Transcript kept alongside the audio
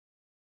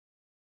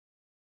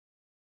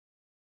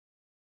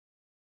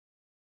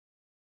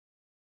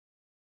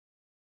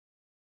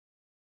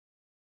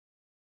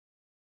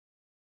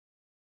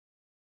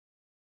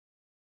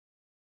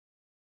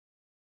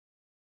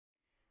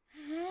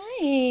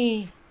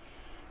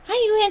Hi,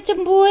 you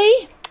handsome boy.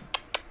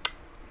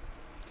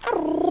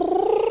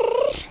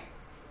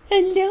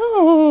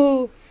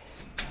 Hello.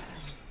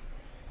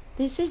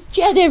 This is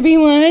Jed,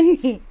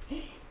 everyone.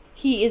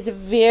 He is a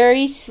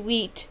very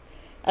sweet,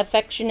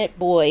 affectionate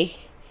boy.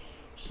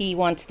 He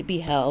wants to be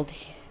held.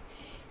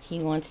 He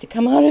wants to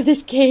come out of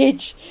this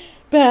cage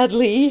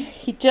badly.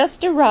 He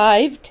just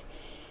arrived,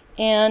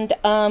 and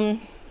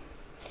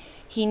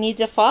he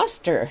needs a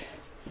foster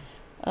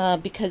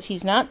because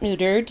he's not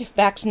neutered,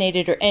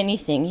 vaccinated, or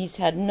anything. He's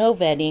had no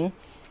vetting.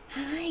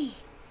 Hi.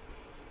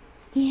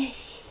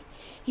 Yes.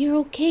 You're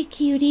okay,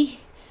 cutie.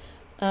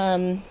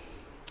 And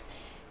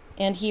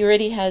he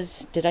already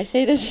has, did I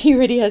say this? He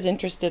already has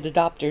interested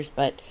adopters,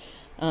 but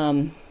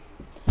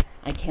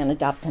I can't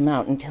adopt him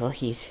out until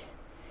he's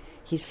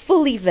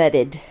fully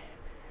vetted,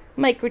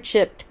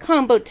 microchipped,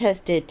 combo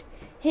tested.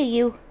 Hey,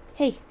 you.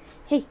 Hey.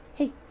 Hi.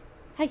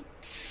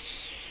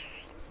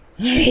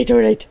 All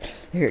right.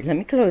 Here, let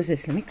me close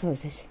this.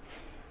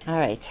 All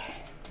right.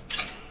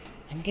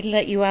 I'm going to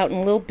let you out in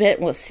a little bit.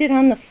 We'll sit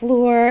on the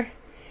floor,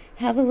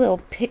 have a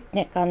little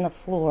picnic on the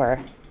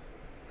floor.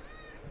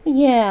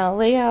 Yeah,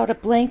 lay out a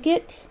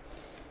blanket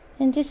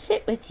and just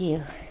sit with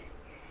you.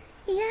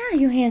 Yeah,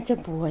 you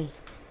handsome boy.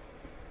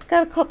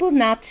 Got a couple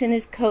knots in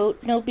his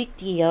coat. No big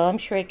deal. I'm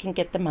sure I can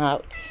get them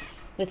out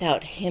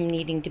without him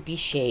needing to be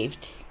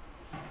shaved.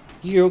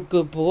 You're a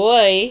good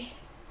boy.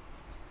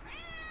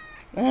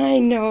 I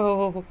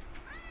know.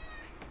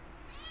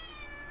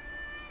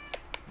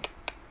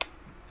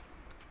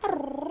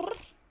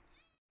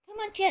 Come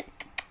on, Jet.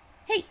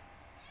 Hey,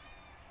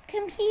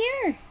 come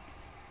here.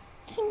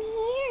 Come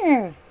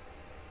here.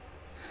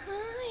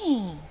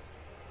 Hi.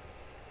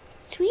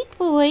 Sweet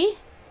boy.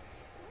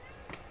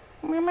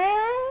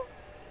 Meow.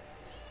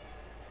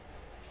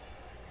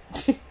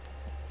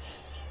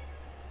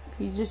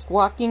 He's just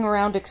walking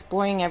around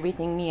exploring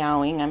everything,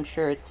 meowing. I'm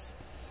sure it's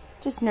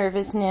just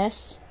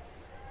nervousness,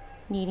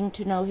 needing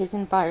to know his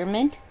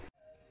environment.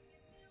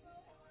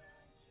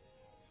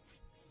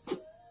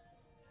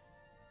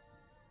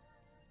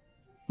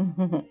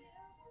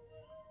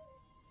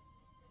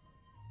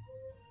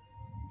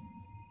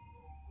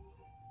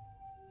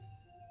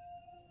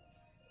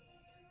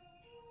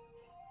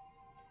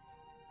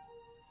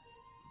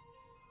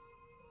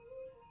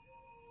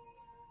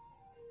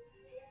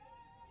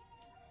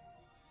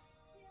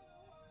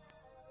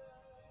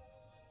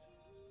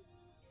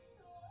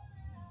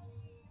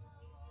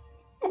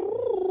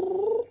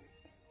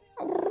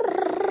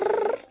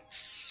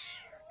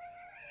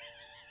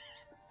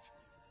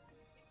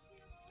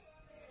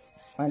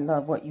 I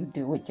love what you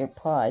do with your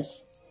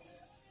paws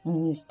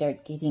when you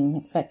start getting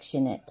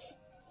affectionate.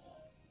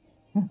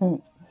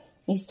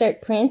 You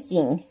start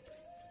prancing.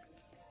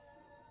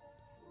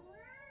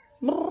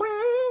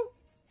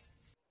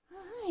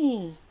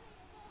 Hi.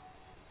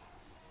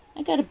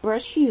 I gotta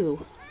brush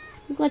you.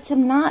 You got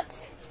some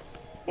knots.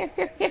 Here.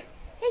 Hey.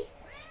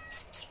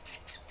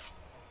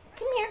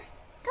 Come here.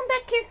 Come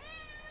back here.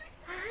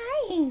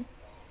 Hi.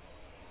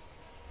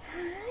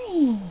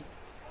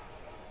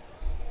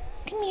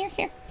 Come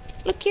here.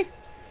 Look here.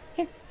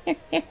 Here.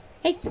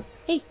 Hey.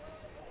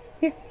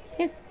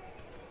 Here.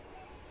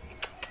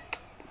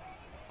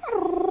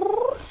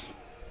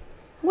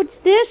 What's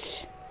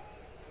this?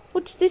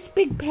 What's this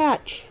big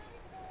patch?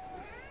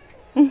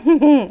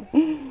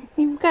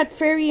 You've got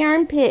furry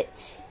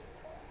armpits.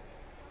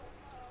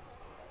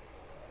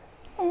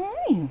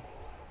 Hi,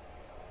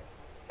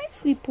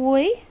 sweet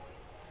boy.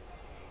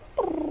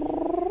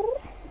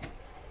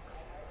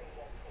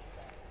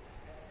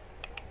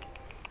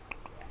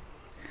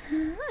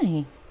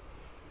 Hi.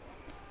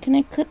 Can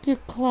I clip your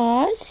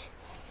claws?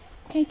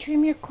 Can I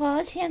trim your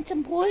claws,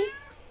 handsome boy?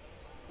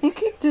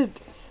 Look at the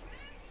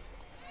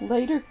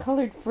lighter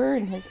colored fur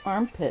in his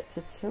armpits.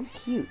 It's so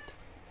cute.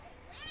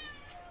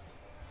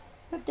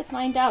 I have to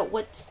find out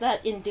what's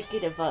that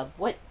indicative of.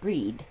 What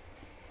breed?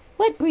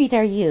 What breed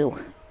are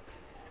you?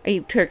 Are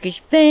you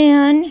Turkish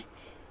Van?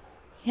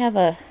 You have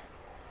a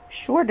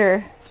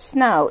shorter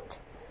snout,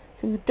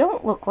 so you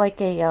don't look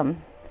like a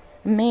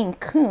Maine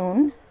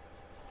Coon.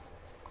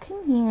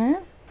 Come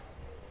here.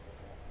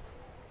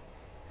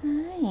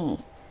 Hi.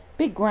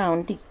 Big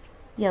round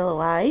yellow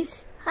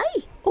eyes.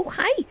 Hi. Oh,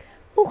 hi.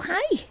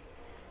 Hi.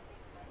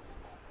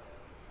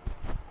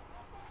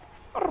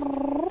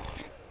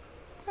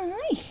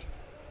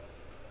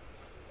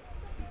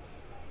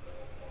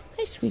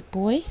 Hi, sweet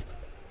boy.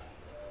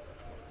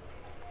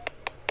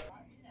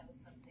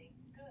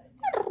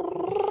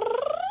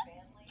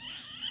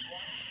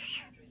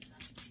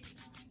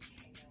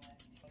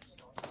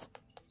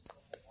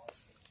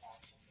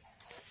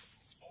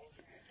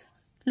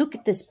 Look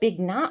at this big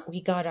knot we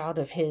got out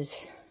of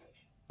his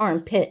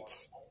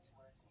armpits.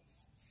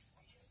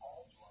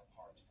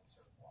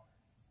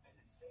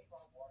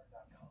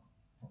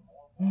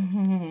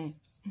 You're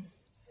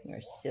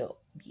so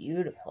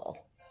beautiful.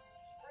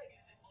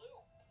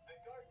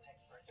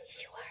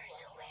 You are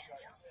so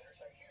handsome.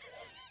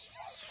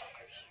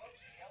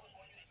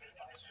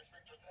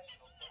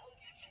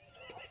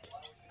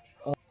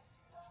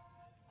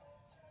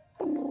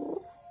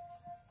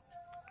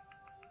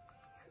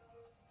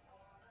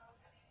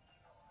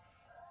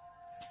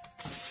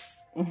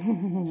 Get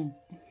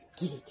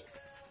it.